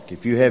Mark.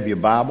 If you have your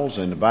Bibles,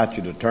 I invite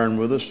you to turn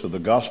with us to the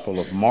Gospel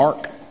of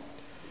Mark.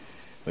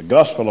 The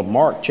Gospel of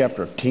Mark,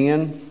 chapter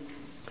 10,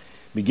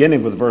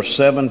 beginning with verse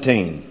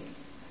 17.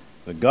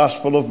 The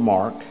Gospel of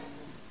Mark,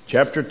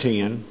 chapter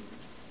 10,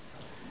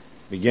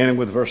 beginning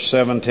with verse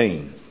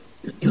 17.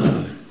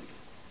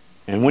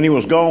 And when he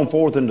was gone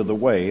forth into the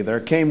way, there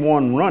came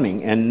one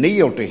running and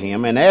kneeled to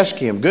him and asked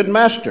him, Good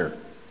master,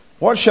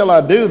 what shall I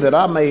do that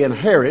I may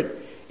inherit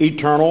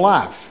eternal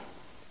life?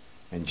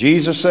 And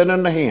Jesus said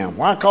unto him,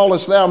 Why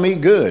callest thou me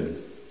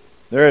good?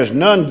 There is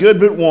none good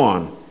but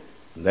one,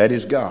 and that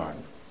is God.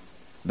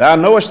 Thou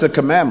knowest the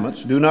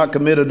commandments, do not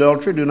commit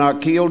adultery, do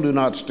not kill, do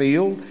not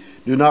steal,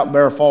 do not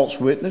bear false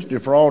witness,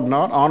 defraud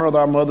not, honor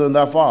thy mother and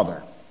thy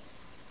father.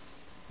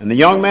 And the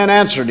young man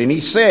answered, and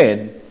he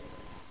said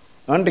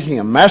unto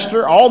him,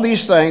 Master, all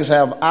these things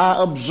have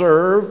I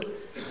observed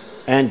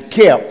and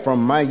kept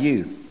from my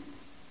youth.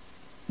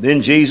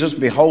 Then Jesus,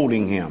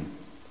 beholding him,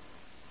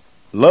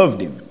 loved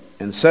him,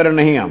 and said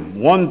unto him,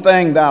 One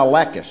thing thou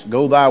lackest.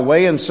 Go thy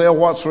way and sell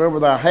whatsoever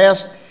thou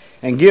hast,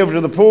 and give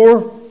to the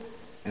poor,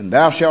 and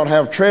thou shalt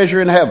have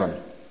treasure in heaven.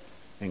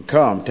 And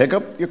come, take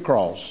up your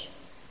cross,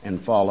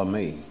 and follow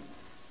me.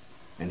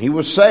 And he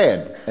was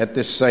sad at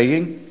this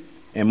saying,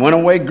 and went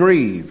away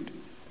grieved,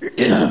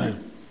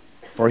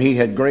 for he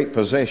had great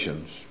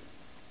possessions.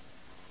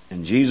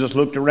 And Jesus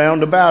looked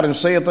around about, and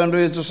saith unto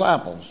his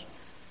disciples,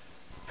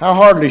 How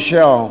hardly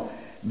shall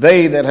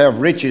they that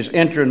have riches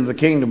enter into the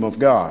kingdom of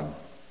God?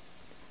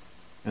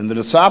 And the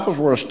disciples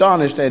were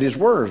astonished at his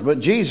words.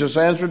 But Jesus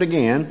answered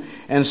again,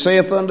 and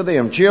saith unto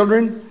them,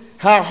 Children,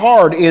 how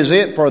hard is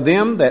it for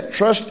them that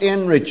trust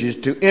in riches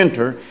to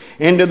enter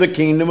into the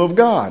kingdom of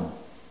God?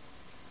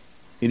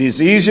 It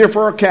is easier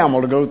for a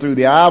camel to go through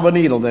the eye of a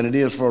needle than it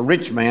is for a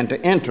rich man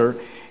to enter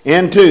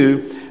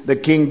into the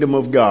kingdom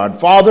of God.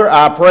 Father,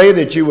 I pray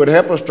that you would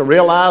help us to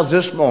realize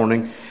this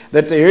morning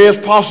that there is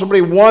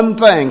possibly one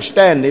thing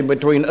standing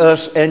between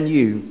us and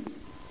you.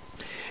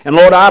 And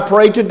Lord, I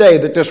pray today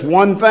that this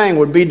one thing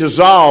would be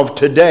dissolved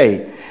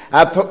today.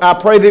 I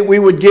pray that we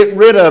would get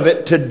rid of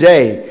it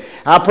today.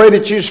 I pray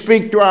that you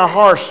speak to our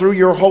hearts through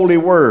your holy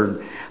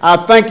word.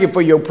 I thank you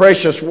for your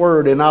precious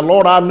word. And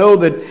Lord, I know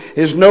that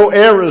there's no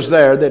errors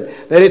there,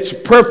 that it's a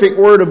perfect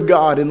word of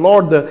God. And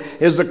Lord,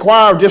 as the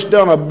choir have just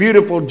done a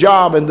beautiful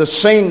job in the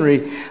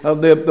scenery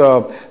of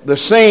the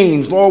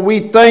scenes, Lord, we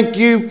thank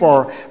you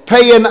for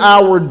paying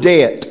our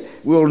debt.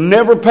 We'll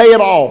never pay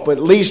it off, but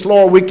at least,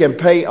 Lord, we can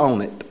pay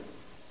on it.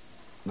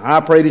 Now, I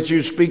pray that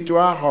you speak to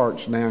our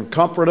hearts now and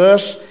comfort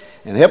us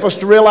and help us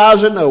to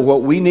realize and know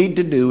what we need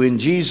to do. In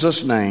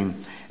Jesus'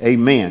 name,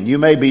 amen. You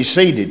may be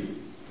seated.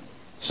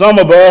 Some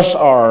of us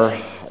are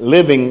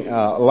living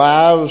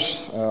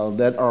lives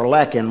that are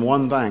lacking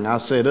one thing. I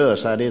said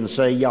us, I didn't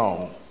say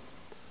y'all.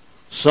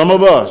 Some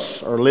of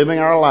us are living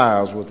our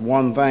lives with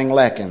one thing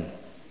lacking.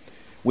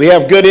 We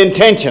have good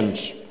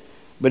intentions,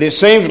 but it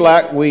seems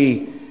like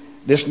we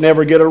just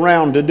never get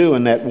around to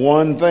doing that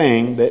one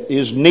thing that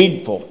is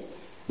needful.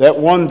 That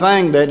one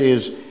thing that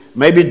is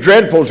maybe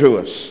dreadful to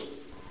us.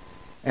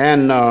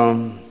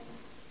 And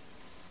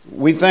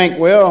we think,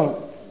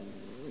 well,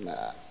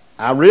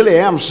 I really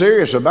am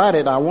serious about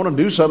it. I want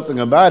to do something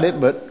about it,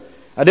 but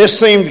I just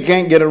seem to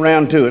can't get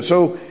around to it.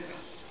 So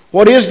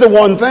what is the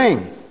one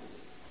thing?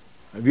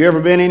 Have you ever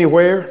been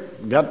anywhere,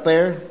 got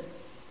there,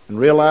 and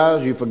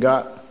realized you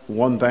forgot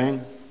one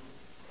thing?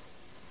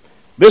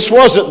 This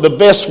wasn't the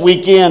best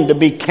weekend to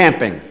be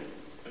camping.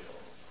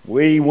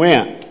 We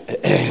went.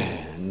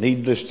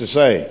 Needless to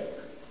say,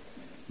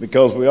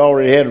 because we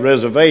already had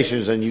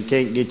reservations and you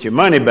can't get your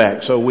money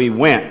back, so we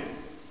went.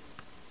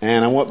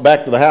 And I went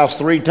back to the house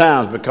 3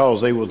 times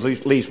because there was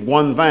at least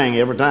one thing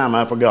every time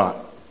I forgot.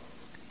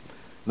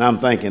 And I'm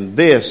thinking,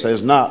 this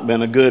has not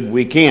been a good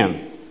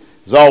weekend.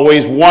 There's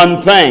always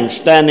one thing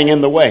standing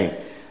in the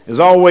way. There's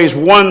always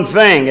one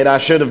thing that I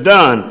should have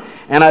done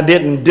and I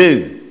didn't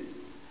do.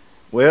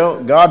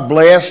 Well, God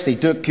blessed. He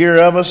took care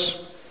of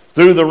us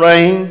through the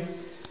rain.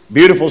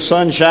 Beautiful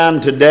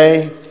sunshine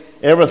today.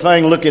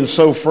 Everything looking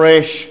so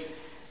fresh.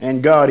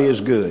 And God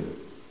is good.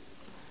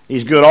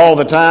 He's good all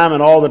the time,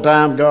 and all the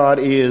time God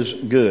is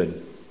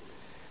good.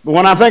 But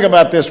when I think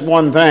about this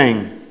one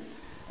thing,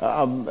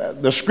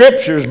 the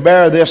scriptures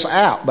bear this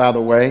out, by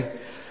the way.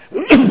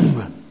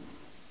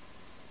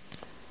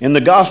 In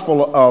the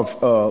Gospel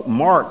of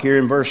Mark, here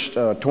in verse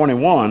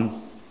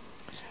 21,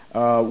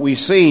 we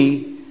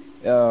see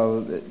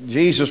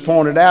Jesus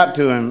pointed out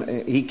to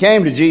him. He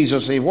came to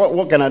Jesus and said,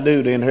 what can I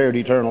do to inherit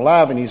eternal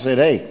life? And he said,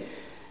 hey,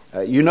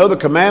 you know the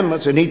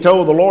commandments. And he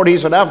told the Lord, he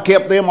said, I've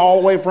kept them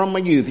all the way from my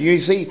youth. You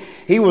see,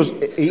 he was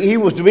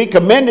to be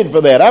commended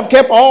for that. I've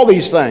kept all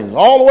these things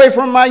all the way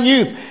from my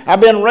youth.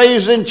 I've been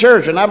raised in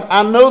church and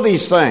I know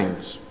these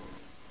things.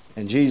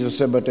 And Jesus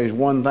said, but there's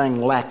one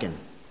thing lacking.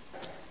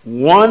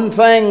 One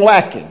thing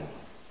lacking.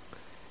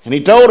 And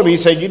he told him, he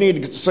said, you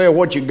need to sell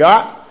what you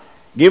got,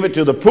 give it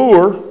to the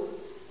poor,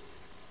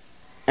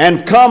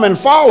 and come and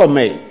follow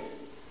me.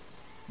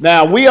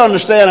 Now, we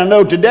understand and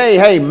know today,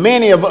 hey,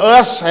 many of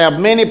us have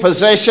many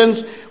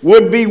possessions.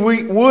 Would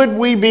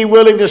we be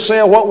willing to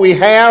sell what we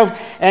have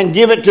and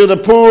give it to the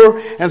poor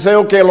and say,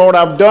 okay, Lord,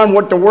 I've done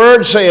what the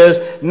Word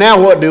says.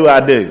 Now what do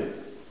I do?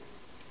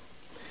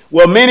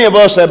 Well, many of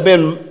us have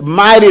been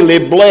mightily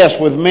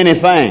blessed with many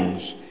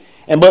things.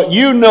 But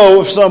you know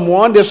of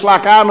someone, just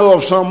like I know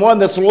of someone,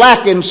 that's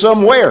lacking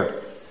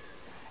somewhere.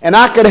 And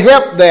I could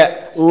help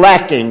that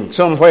lacking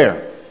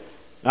somewhere.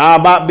 I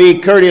might be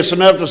courteous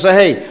enough to say,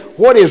 hey,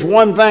 what is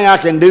one thing I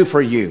can do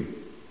for you?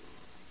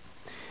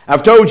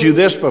 I've told you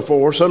this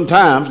before,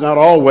 sometimes, not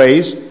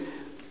always.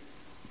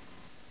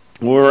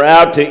 We're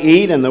out to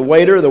eat and the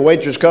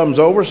waitress comes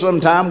over.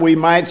 Sometime we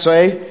might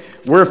say,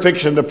 we're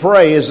fixing to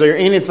pray. Is there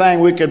anything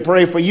we could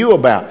pray for you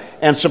about?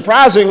 And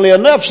surprisingly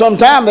enough,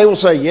 sometime they will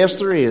say, yes,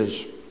 there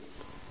is.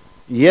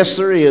 Yes,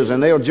 there is.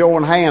 And they'll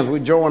join hands.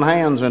 We join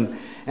hands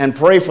and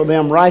pray for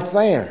them right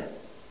there.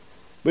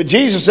 But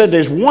Jesus said,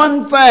 there's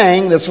one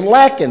thing that's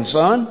lacking,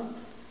 son.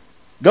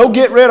 Go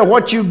get rid of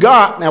what you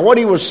got. Now, what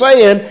he was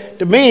saying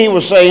to me, he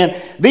was saying,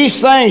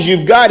 these things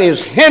you've got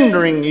is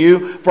hindering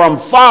you from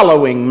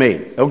following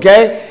me.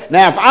 Okay?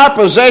 Now, if our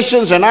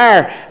possessions and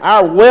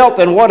our wealth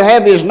and what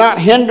have you is not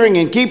hindering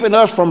and keeping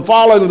us from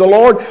following the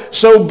Lord,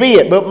 so be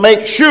it. But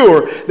make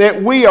sure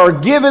that we are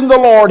giving the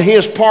Lord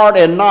his part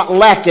and not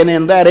lacking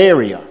in that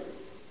area.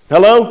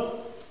 Hello?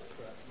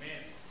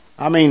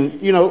 I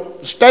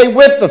mean, stay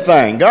with the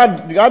thing.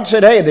 God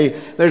said, hey,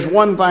 there's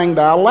one thing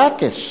thou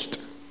lackest.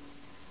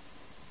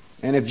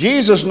 And if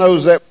Jesus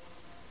knows that,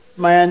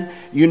 man,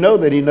 you know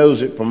that he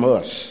knows it from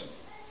us.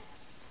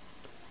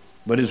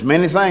 But there's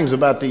many things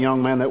about the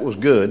young man that was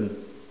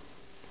good.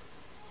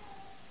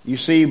 You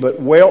see, but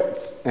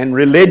wealth and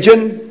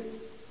religion,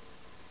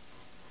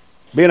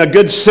 being a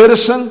good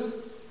citizen,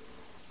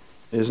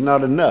 is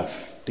not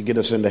enough to get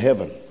us into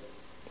heaven.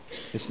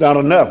 It's not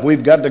enough.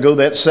 We've got to go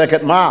that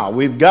second mile.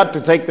 We've got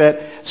to take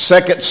that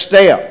second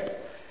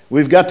step.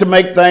 We've got to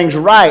make things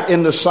right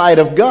in the sight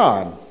of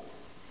God.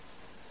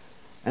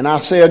 And I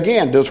say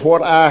again, does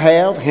what I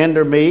have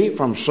hinder me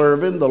from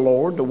serving the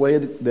Lord the way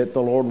that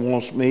the Lord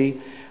wants me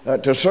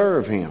to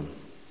serve him?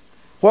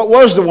 What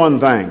was the one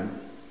thing?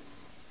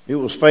 It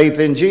was faith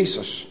in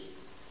Jesus.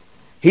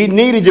 He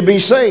needed to be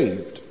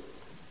saved.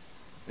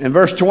 In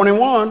verse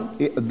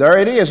 21, there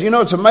it is.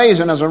 It's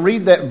amazing as I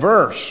read that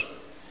verse.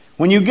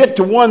 When you get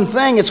to one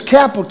thing, it's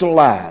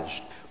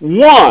capitalized.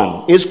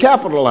 One is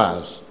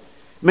capitalized.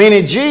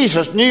 Meaning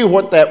Jesus knew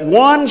what that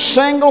one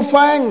single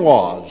thing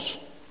was.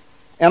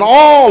 And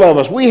all of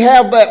us, we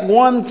have that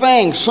one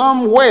thing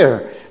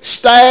somewhere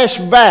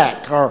stashed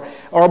back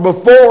or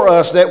before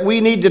us that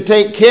we need to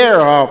take care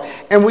of,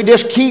 and we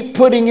just keep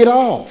putting it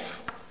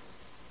off.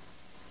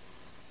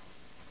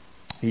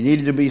 He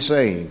needed to be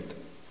saved.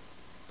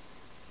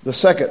 The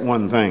second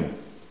one thing.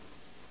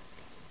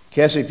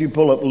 Cassie, if you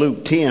pull up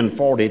Luke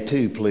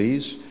 10:42,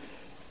 please.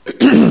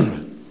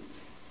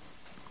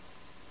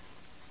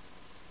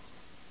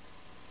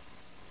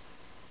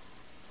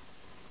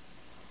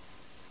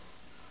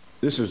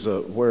 This is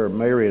where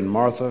Mary and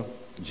Martha,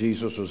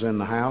 Jesus was in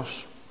the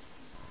house.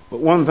 But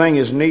one thing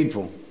is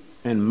needful,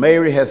 and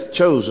Mary hath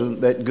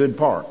chosen that good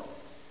part,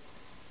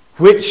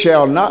 which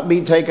shall not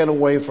be taken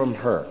away from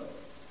her.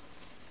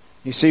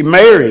 You see,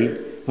 Mary,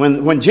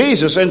 when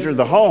Jesus entered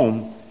the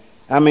home,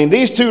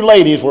 these two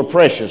ladies were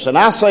precious. And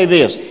I say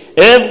this,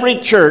 every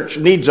church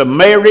needs a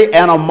Mary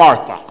and a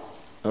Martha.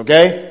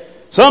 Okay?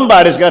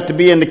 Somebody's got to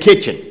be in the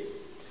kitchen.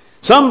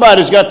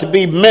 Somebody's got to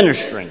be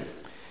ministering.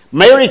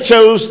 Mary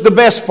chose the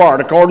best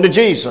part, according to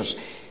Jesus.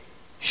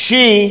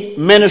 She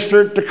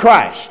ministered to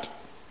Christ.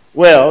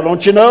 Well,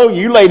 don't you know?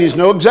 You ladies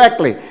know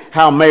exactly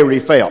how Mary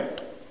felt.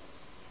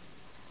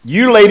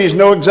 You ladies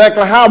know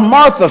exactly how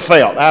Martha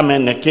felt. I'm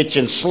in the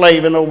kitchen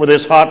slaving over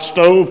this hot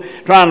stove,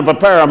 trying to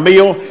prepare a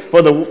meal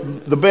for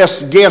the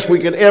best guest we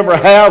could ever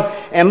have.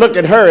 And look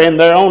at her in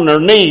there on her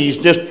knees,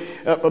 just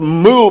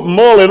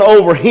mulling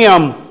over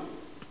him.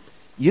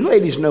 You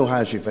ladies know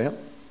how she felt.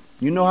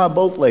 You know how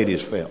both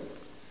ladies felt.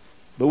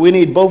 But we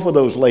need both of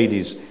those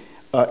ladies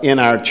in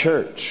our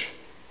church.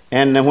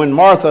 And when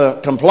Martha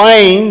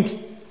complained,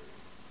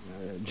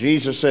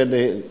 Jesus said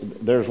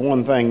there's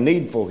one thing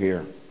needful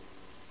here.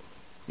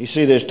 You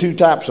see, there's two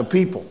types of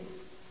people.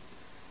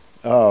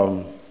 There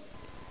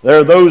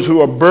are those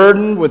who are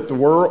burdened with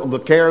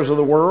the cares of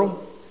the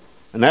world.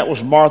 And that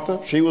was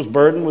Martha. She was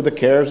burdened with the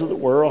cares of the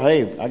world.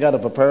 Hey, I got to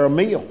prepare a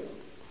meal.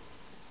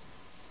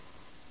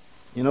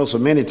 So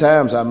many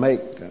times I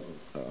make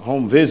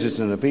home visits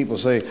and the people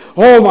say,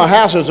 oh, my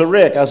house is a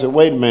wreck. I said,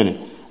 wait a minute.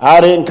 I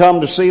didn't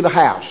come to see the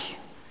house.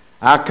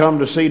 I come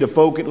to see the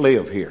folk that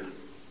live here.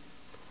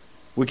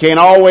 We can't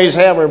always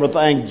have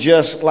everything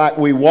just like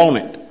we want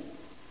it.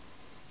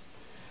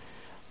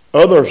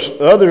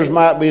 Others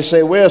might be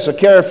say, well, it's a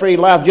carefree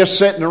life just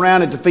sitting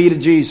around at the feet of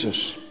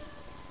Jesus.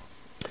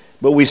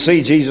 But we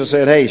see Jesus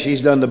said, hey,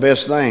 she's done the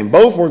best thing.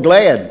 Both were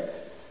glad.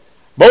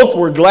 Both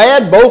were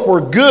glad. Both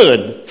were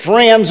good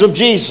friends of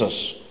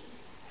Jesus.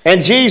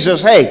 And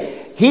Jesus,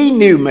 hey, he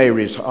knew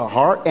Mary's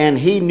heart and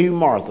he knew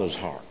Martha's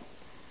heart.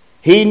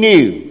 He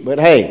knew. But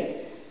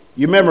hey,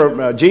 you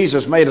remember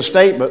Jesus made a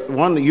statement.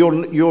 One,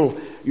 you'll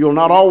you'll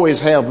not always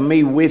have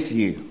me with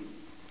you.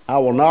 I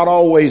will not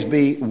always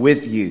be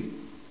with you.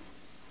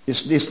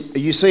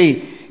 You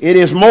see, it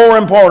is more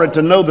important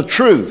to know the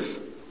truth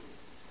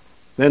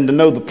than to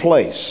know the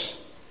place.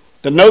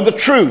 To know the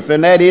truth,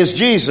 and that is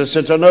Jesus,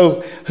 and to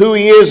know who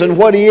He is and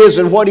what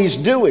He's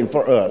doing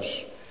for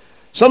us.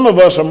 Some of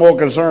us are more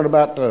concerned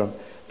about the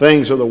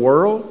things of the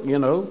world. You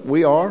know,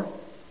 we are.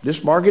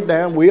 Just mark it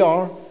down. We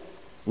are.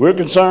 We're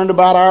concerned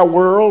about our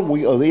world,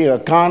 the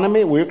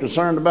economy. We're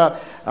concerned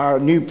about our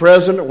new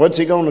president. What's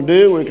he going to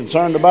do? We're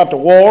concerned about the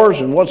wars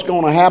and what's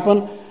going to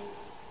happen.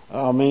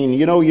 I mean,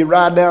 you know, you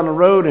ride down the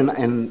road,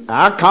 and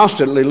I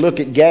constantly look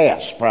at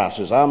gas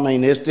prices. I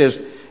mean,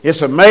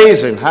 it's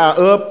amazing how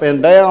up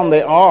and down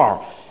they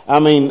are. I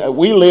mean,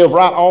 we live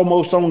right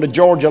almost on the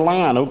Georgia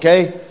line,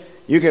 okay?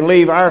 You can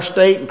leave our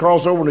state and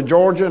cross over to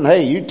Georgia, and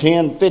hey, you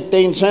 10,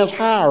 15 cents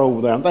higher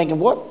over there. I'm thinking,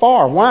 what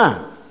for?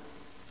 Why?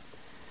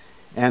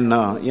 And,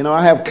 you know,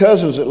 I have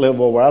cousins that live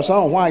over there. I said, I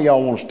don't know why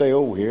y'all want to stay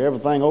over here.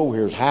 Everything over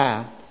here is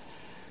high.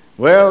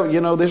 Well,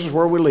 you know, this is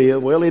where we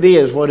live. Well, it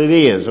is what it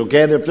is,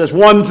 okay? There's just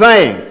one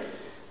thing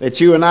that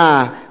you and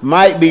I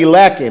might be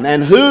lacking.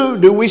 And who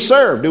do we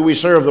serve? Do we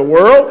serve the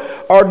world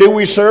or do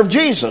we serve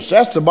Jesus?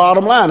 That's the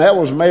bottom line. That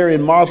was Mary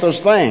and Martha's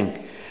thing.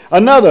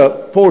 Another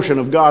portion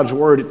of God's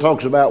Word that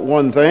talks about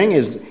one thing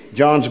is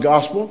John's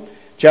Gospel,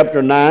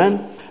 chapter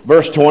 9,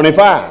 verse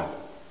 25.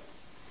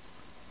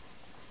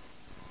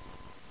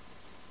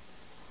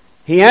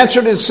 He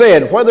answered and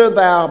said, whether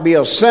thou be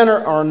a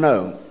sinner or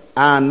no,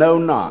 I know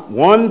not.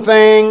 One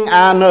thing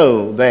I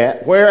know,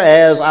 that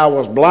whereas I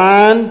was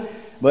blind,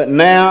 but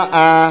now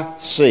I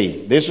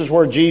see. This is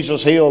where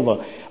Jesus healed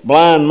the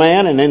blind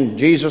man, and then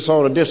Jesus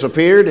sort of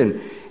disappeared,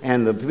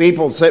 and the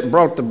people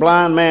brought the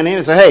blind man in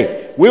and said,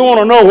 hey, we want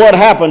to know what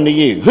happened to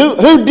you.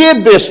 Who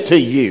did this to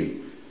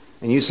you?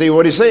 And you see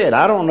what he said.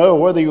 I don't know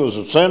whether he was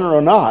a sinner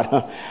or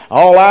not.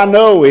 All I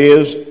know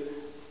is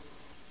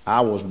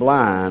I was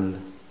blind,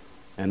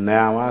 and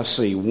now I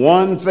see.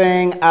 One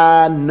thing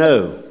I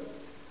know.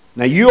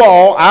 Now you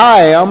all,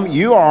 I am,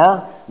 you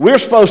are, we're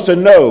supposed to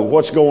know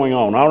what's going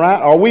on, all right?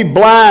 Are we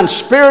blind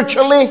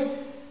spiritually?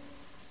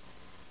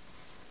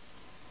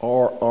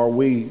 Or are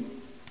we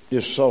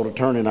just sort of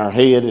turning our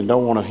head and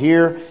don't want to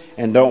hear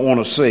and don't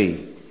want to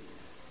see?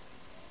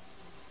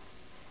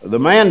 The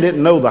man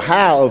didn't know the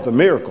how of the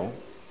miracle,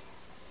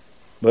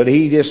 but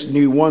he just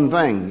knew one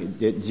thing,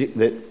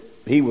 that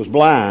he was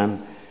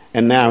blind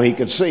and now he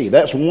could see.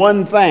 That's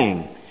one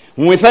thing.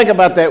 When we think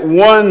about that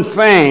one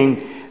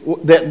thing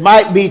that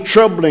might be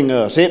troubling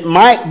us, it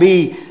might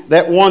be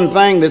that one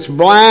thing that's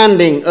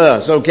blinding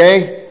us,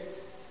 okay?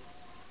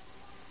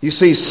 You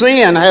see,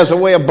 sin has a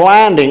way of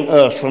blinding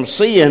us from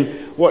seeing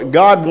what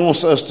God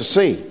wants us to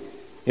see.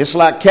 It's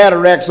like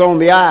cataracts on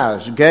the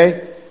eyes,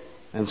 okay?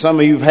 And some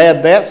of you have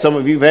had that. Some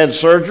of you have had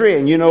surgery,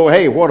 and you know,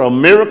 hey, what a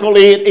miracle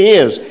it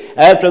is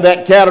after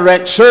that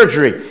cataract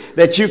surgery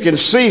that you can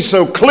see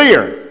so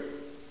clear.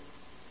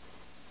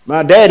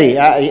 My daddy,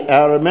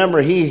 I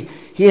remember he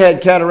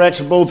had cataracts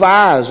in both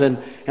eyes, and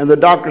the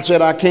doctor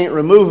said, I can't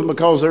remove them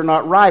because they're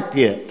not ripe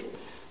yet.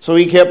 So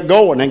he kept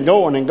going and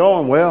going and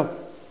going. Well,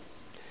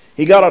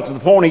 he got up to the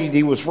point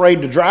he was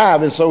afraid to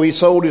drive, and so he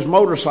sold his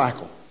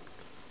motorcycle.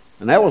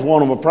 And that was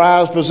one of my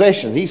prized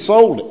possessions. He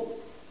sold it.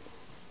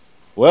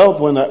 Well,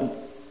 when the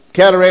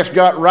cataracts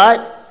got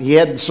right, he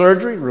had the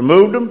surgery,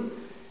 removed them,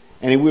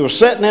 and we were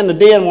sitting in the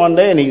den one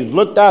day, and he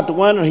looked out the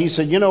window, and he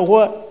said, you know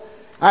what?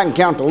 I can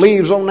count the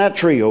leaves on that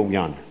tree over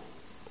yonder.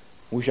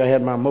 Wish I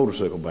had my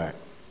motorcycle back.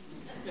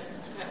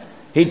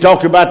 He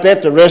talked about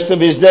that the rest of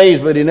his days,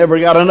 but he never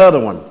got another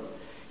one.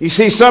 You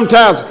see,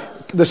 sometimes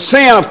the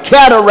sin of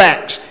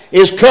cataracts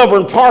is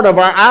covering part of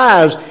our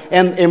eyes,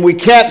 and we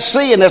can't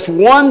see, and that's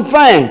one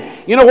thing.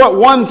 You know what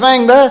one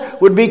thing there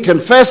would be?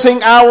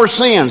 Confessing our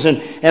sins.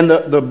 And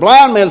the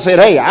blind man said,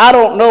 hey, I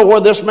don't know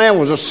whether this man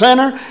was a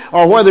sinner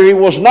or whether he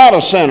was not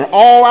a sinner.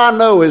 All I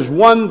know is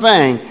one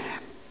thing.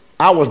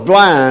 I was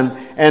blind,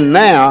 and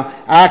now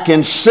I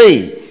can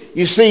see.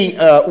 You see,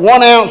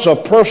 1 ounce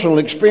of personal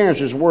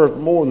experience is worth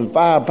more than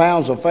 5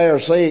 pounds of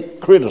Pharisaic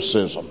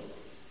criticism.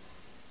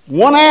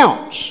 1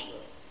 ounce.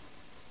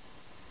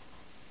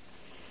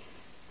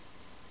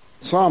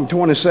 Psalm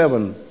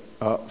 27,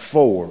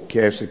 4,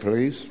 Cassie,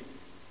 please.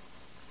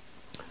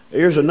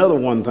 Here's another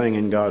one thing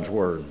in God's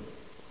Word.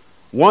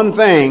 One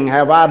thing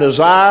have I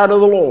desired of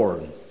the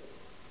Lord,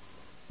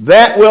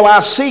 that will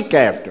I seek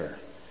after,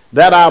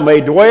 that I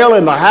may dwell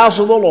in the house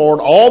of the Lord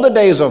all the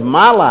days of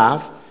my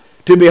life,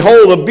 to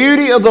behold the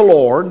beauty of the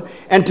Lord,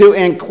 and to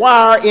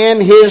inquire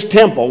in His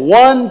temple.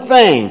 One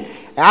thing,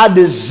 I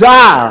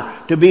desire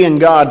to be in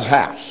God's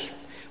house.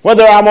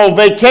 Whether I'm on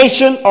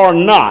vacation or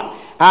not,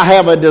 I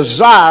have a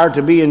desire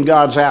to be in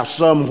God's house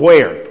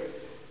somewhere.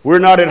 We're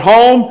not at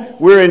home,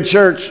 we're in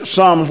church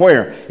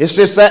somewhere. It's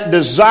just that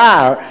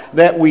desire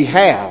that we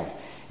have.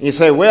 You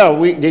say,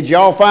 well, did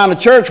y'all find a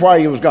church while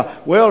you was gone?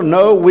 Well,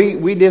 no,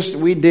 we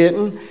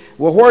didn't.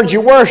 Well, where'd you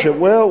worship?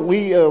 Well,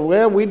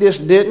 we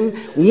just didn't.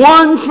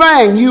 One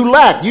thing you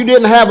lacked. You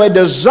didn't have a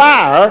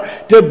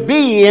desire to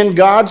be in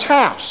God's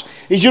house.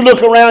 As you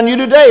look around you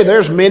today,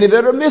 there's many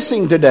that are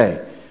missing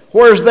today.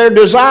 Where's their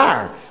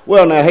desire?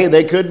 Well, now, hey,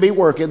 they could be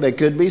working, they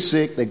could be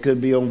sick, they could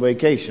be on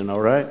vacation,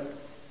 all right?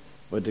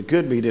 But they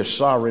could be just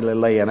sorrily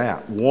laying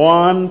out.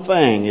 One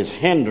thing is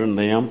hindering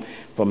them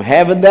from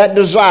having that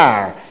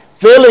desire,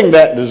 feeling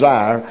that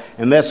desire,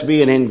 and that's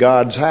being in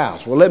God's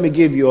house. Well, let me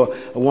give you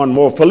one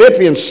more.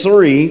 Philippians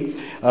 3,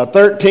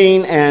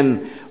 13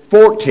 and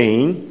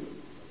 14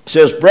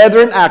 says,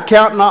 Brethren, I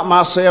count not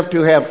myself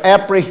to have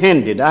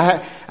apprehended.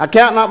 I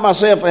count not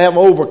myself to have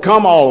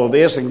overcome all of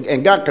this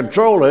and got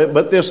control of it,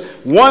 but this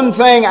one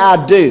thing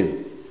I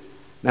do.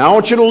 Now, I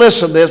want you to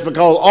listen to this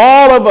because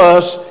all of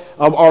us,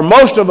 or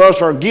most of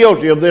us, are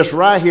guilty of this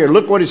right here.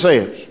 Look what he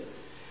says.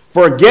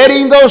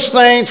 Forgetting those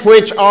things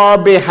which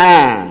are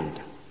behind.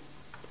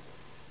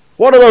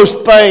 What are those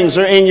things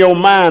that are in your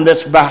mind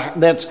that's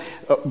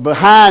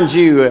behind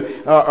you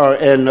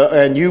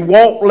and you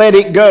won't let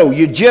it go?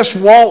 You just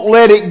won't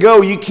let it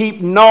go. You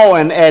keep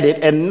gnawing at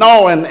it and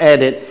gnawing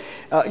at it.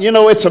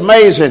 It's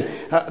amazing.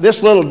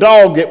 This little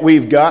dog that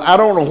we've got, I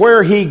don't know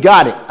where he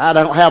got it. I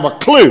don't have a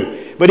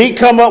clue. But he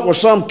come up with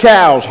some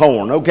cow's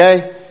horn,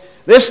 okay?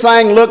 This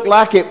thing looked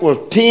like it was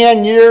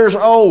 10 years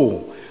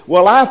old.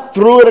 Well, I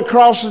threw it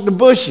across the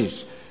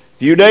bushes. A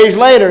few days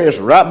later, it's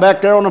right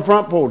back there on the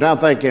front porch. I'm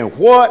thinking,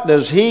 what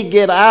does he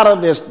get out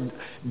of this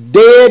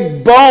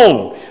dead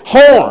bone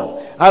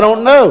horn? I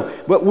don't know.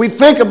 But we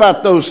think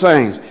about those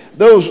things.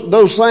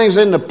 Those things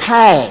in the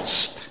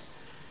past.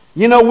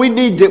 We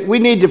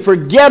need to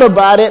forget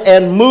about it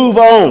and move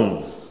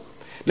on.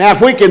 Now,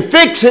 if we can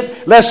fix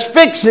it, let's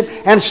fix it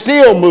and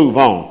still move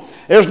on.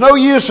 There's no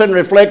use in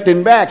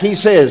reflecting back. He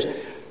says,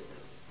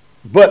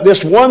 but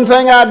this one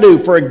thing I do,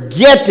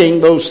 forgetting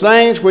those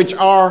things which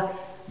are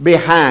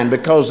behind,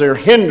 because they're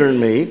hindering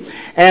me,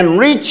 and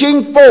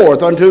reaching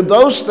forth unto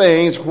those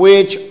things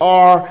which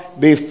are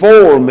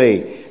before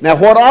me. Now,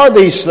 what are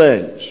these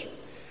things?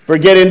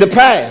 Forgetting the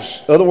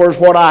past. In other words,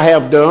 what I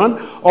have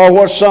done, or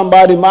what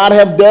somebody might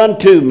have done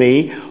to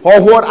me,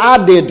 or what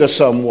I did to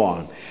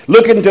someone.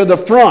 Looking to the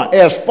front.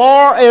 As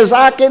far as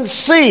I can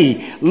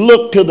see,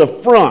 look to the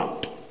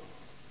front.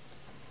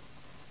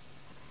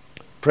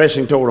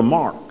 Pressing toward a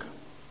mark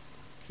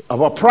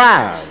of a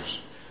prize,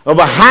 of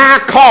a high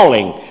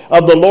calling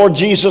of the Lord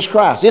Jesus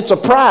Christ. It's a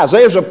prize.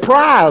 There's a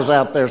prize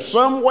out there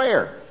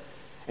somewhere.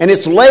 And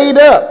it's laid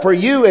up for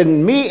you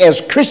and me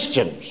as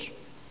Christians.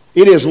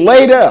 It is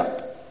laid up.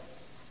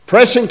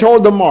 Pressing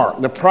toward the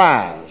mark, the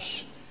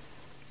prize.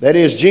 That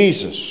is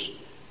Jesus.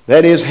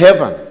 That is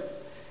heaven.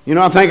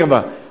 I think of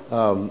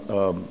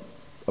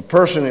a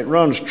person that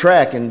runs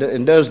track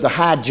and does the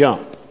high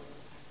jump.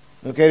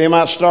 Okay, they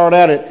might start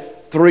out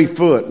at 3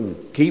 foot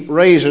and keep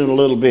raising a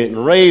little bit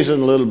and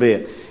raising a little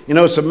bit.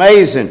 It's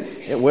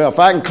amazing. Well, if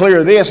I can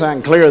clear this, I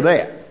can clear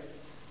that.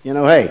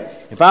 Hey,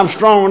 if I'm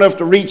strong enough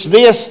to reach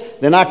this,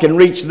 then I can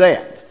reach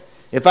that.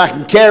 If I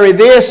can carry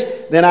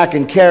this, then I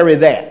can carry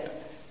that.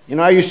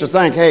 I used to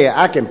think, hey,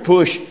 I can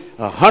push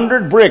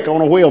 100 brick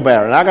on a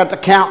wheelbarrow, and I got to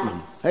count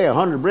them. Hey,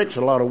 100 bricks is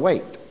a lot of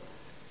weight.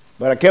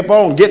 But I kept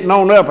on getting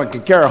on up. I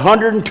could carry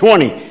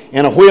 120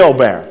 in a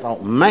wheelbarrow. I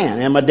thought,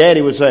 man. And my daddy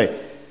would say,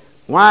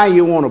 why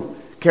you want to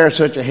carry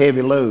such a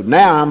heavy load?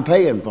 Now I'm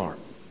paying for it.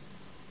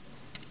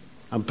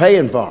 I'm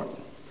paying for it.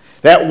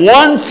 That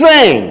one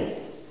thing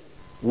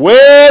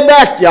way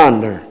back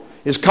yonder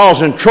is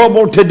causing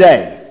trouble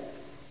today.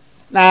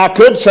 Now I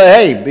could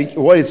say, hey,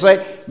 what did he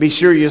say? Be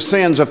sure your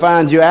sins will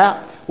find you out.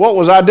 What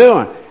was I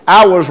doing?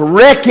 I was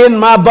wrecking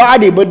my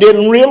body but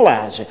didn't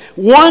realize it.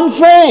 One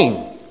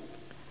thing.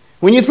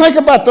 When you think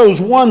about those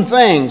one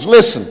things,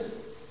 listen.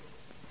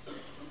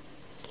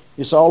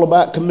 It's all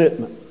about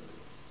commitment.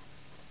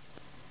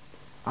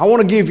 I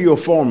want to give you a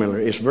formula.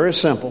 It's very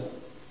simple.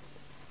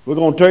 We're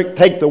going to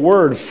take the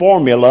word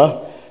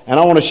formula, and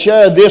I want to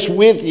share this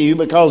with you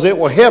because it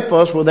will help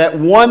us with that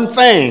one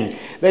thing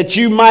that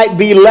you might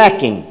be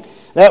lacking.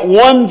 That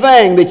one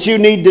thing that you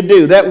need to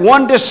do. That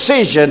one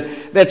decision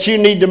that you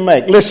need to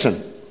make.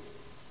 Listen.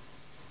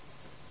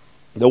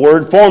 The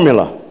word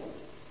formula.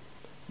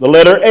 The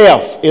letter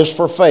F is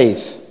for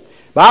faith.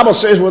 The Bible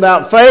says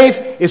without faith,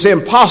 it's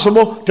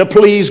impossible to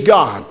please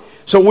God.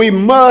 So we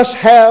must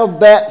have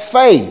that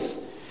faith.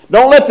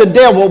 Don't let the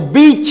devil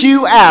beat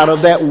you out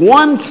of that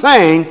one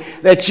thing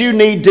that you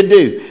need to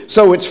do.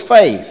 So it's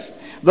faith.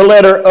 The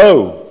letter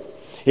O.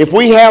 If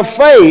we have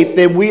faith,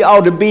 then we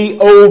ought to be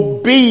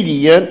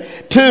obedient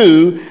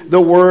to the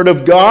Word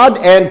of God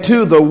and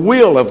to the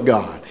will of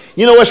God.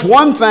 It's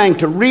one thing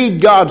to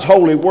read God's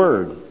holy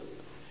Word.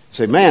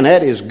 Say, man,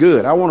 that is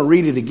good. I want to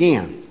read it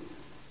again.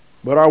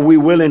 But are we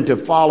willing to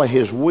follow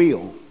His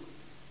will?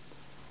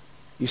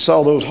 You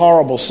saw those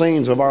horrible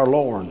scenes of our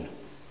Lord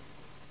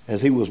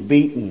as He was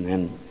beaten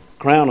and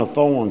crowned of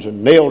thorns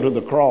and nailed to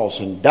the cross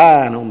and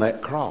dying on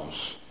that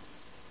cross.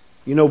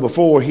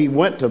 Before He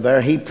went to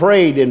there, He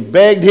prayed and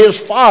begged His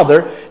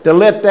Father to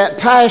let that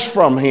pass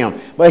from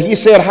Him. But He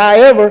said,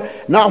 however,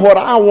 not what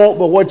I want,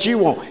 but what you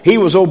want. He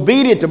was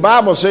obedient, the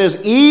Bible says,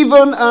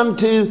 even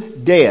unto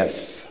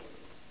death.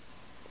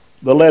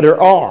 The letter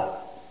R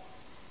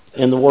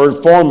in the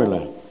word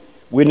formula.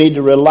 we need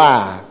to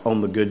rely on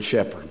the Good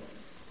Shepherd.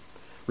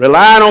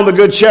 Relying on the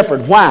Good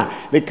Shepherd.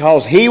 Why?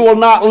 Because He will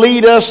not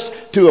lead us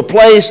to a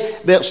place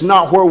that's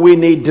not where we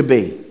need to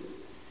be.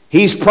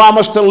 He's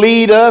promised to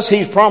lead us.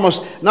 He's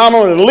promised not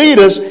only to lead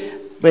us,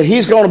 but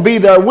He's going to be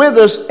there with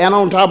us. And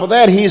on top of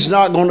that, He's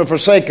not going to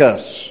forsake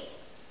us.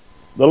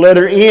 The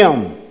letter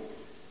M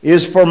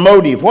is for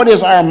motive. What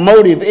is our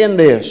motive in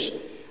this?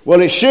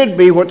 Well, it should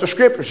be what the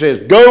Scripture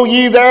says. Go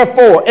ye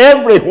therefore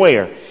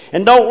everywhere,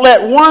 and don't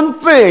let one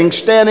thing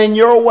stand in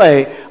your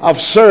way of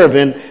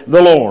serving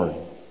the Lord.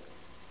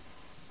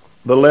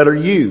 The letter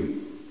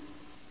U.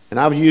 And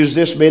I've used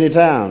this many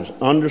times.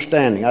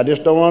 Understanding. I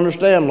just don't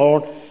understand,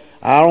 Lord.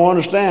 I don't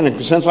understand.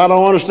 And since I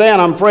don't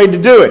understand, I'm afraid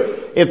to do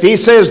it. If He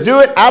says do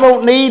it, I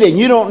don't need, and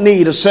you don't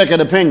need a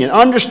second opinion.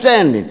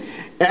 Understanding.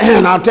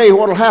 And I'll tell you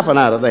what will happen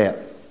out of that.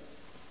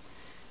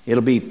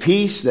 It'll be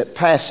peace that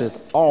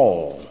passeth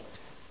all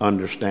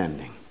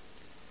understanding.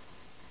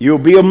 You'll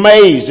be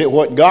amazed at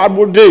what God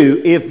will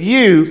do if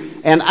you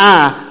and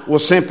I will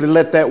simply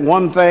let that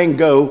one thing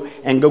go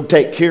and go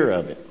take care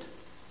of it.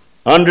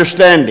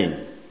 Understanding.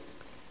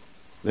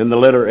 Then the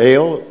letter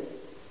L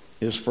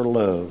is for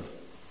love.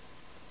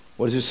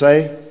 What does it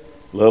say?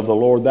 Love the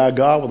Lord thy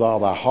God with all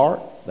thy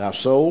heart, thy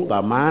soul,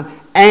 thy mind,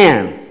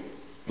 and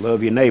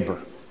love your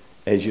neighbor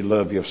as you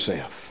love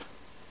yourself.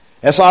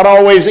 That's not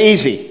always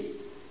easy.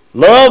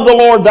 Love the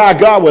Lord thy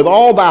God with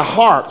all thy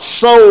heart,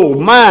 soul,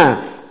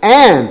 mind,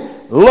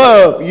 and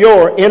love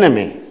your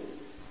enemy.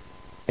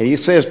 And He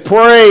says,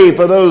 pray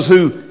for those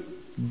who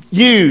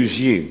use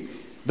you,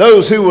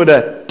 those who would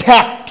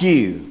attack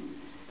you.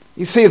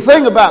 You see, the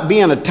thing about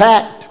being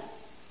attacked,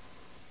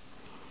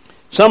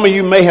 some of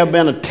you may have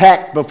been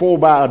attacked before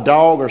by a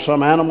dog or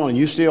some animal, and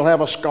you still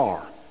have a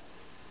scar.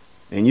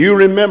 And you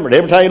remember it.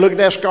 Every time you look at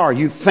that scar,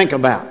 you think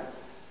about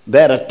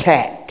that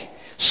attack.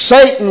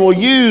 Satan will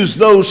use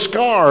those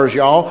scars,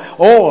 y'all.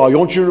 Oh,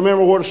 don't you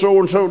remember what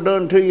so-and-so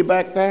done to you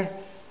back there?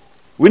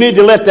 We need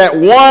to let that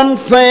one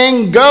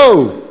thing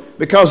go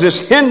because it's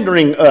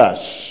hindering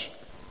us.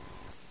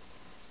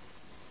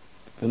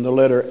 And the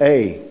letter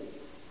A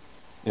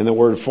in the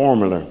word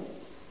formula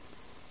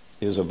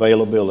is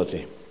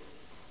availability.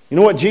 You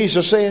know what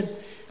Jesus said?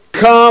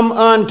 Come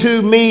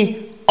unto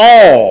me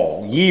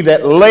all ye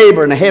that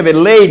labor and are heavy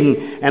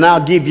laden, and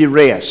I'll give you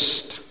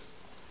rest.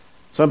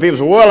 Some people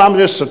say, well, I'm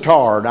just so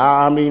tired.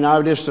 I'm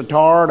just so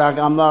tired.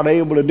 I'm not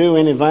able to do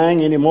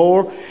anything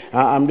anymore.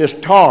 I'm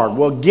just tired.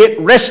 Well, get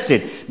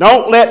rested.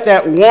 Don't let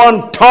that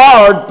one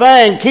tired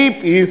thing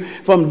keep you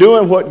from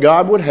doing what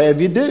God would have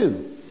you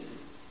do.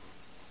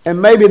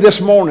 And maybe this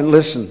morning,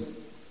 listen,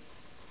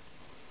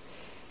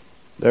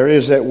 there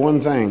is that one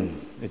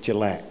thing that you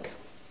lack.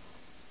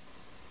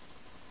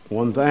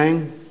 One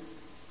thing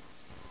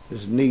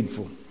is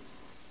needful.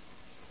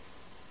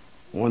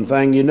 One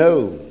thing you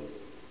know.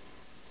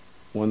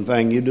 One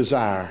thing you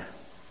desire.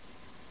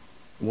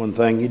 One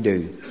thing you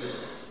do.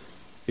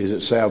 Is it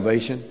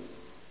salvation?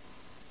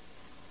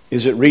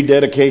 Is it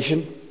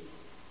rededication?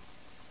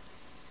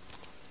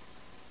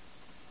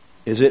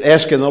 Is it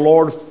asking the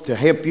Lord to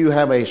help you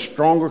have a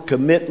stronger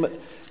commitment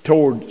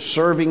toward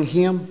serving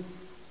Him?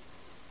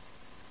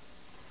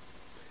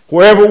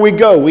 Wherever we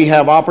go, we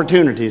have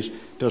opportunities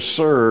to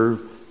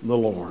serve the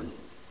Lord.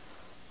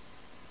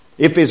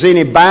 If there's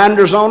any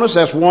binders on us,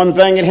 that's one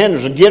thing that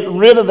hinders us. Get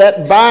rid of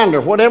that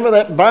binder. Whatever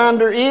that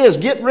binder is,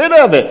 get rid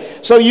of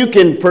it so you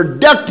can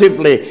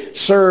productively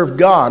serve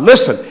God.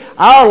 Listen,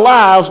 our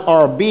lives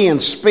are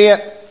being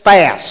spent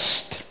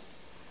fast.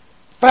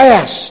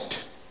 Fast.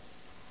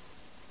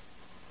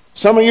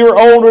 Some of you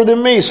are older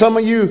than me. Some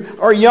of you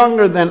are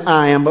younger than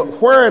I am.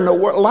 But where in the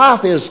world?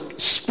 Life is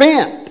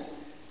spent.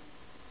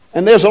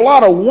 And there's a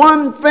lot of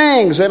one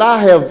things that I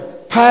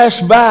have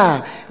passed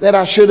by that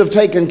I should have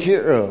taken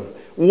care of.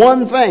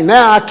 One thing.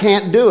 Now I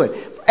can't do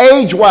it.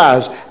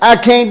 Age-wise, I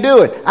can't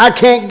do it. I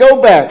can't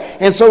go back.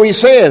 And so He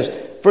says,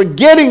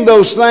 forgetting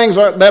those things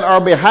that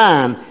are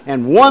behind,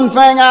 and one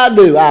thing I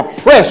do, I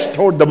press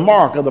toward the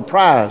mark of the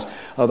prize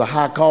of the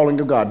high calling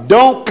of God.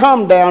 Don't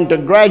come down to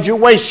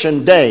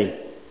graduation day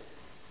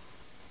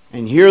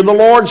and hear the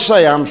Lord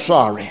say, I'm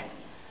sorry.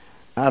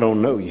 I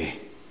don't know you.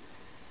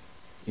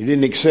 You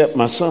didn't accept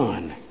my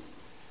son.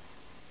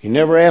 You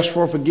never asked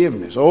for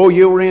forgiveness. Oh,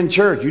 you were in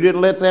church. You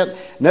didn't let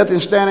nothing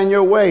stand in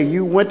your way.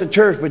 You went to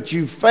church, but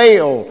you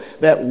failed.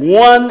 That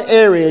one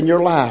area in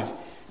your life,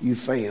 you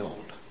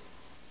failed.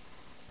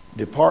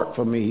 Depart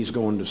from me, He's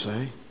going to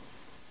say.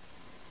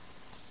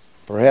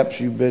 Perhaps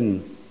you've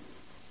been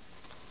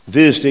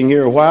visiting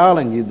here a while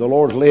and the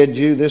Lord's led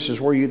you. This is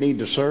where you need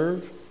to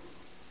serve.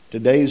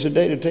 Today's the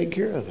day to take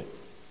care of it.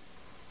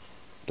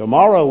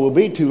 Tomorrow will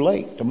be too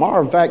late.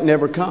 Tomorrow, in fact,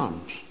 never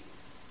comes.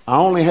 I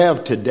only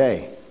have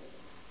today.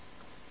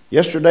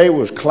 Yesterday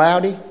was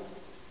cloudy,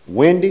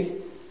 windy,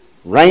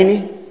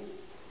 rainy,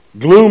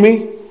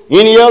 gloomy,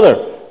 any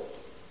other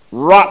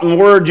rotten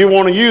word you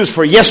want to use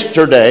for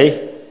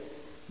yesterday.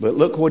 But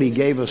look what He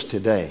gave us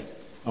today,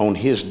 on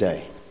His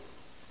day.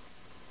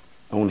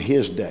 On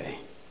His day.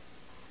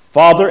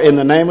 Father, in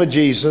the name of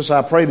Jesus,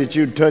 I pray that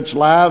you'd touch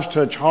lives,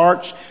 touch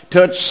hearts,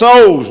 touch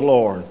souls,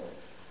 Lord.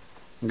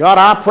 God,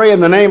 I pray in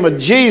the name of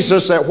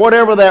Jesus that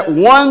whatever that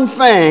one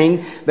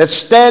thing that's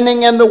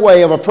standing in the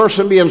way of a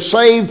person being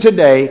saved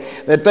today,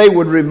 that they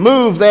would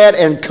remove that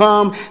and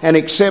come and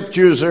accept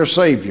you as their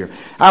Savior.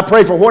 I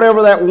pray for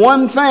whatever that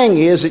one thing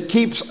is that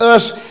keeps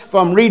us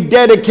from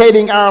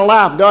rededicating our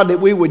life, God,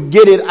 that we would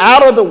get it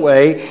out of the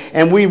way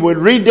and we would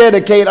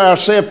rededicate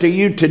ourselves to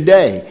you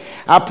today.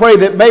 I pray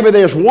that maybe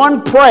there's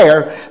one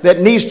prayer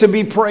that needs to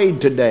be prayed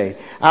today.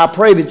 I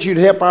pray that you'd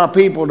help our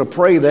people to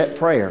pray that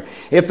prayer.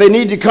 If they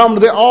need to come to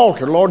the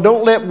altar, Lord,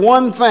 don't let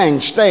one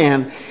thing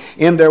stand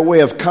in their way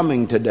of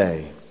coming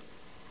today.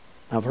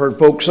 I've heard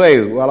folks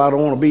say, well, I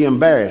don't want to be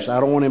embarrassed. I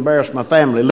don't want to embarrass my family.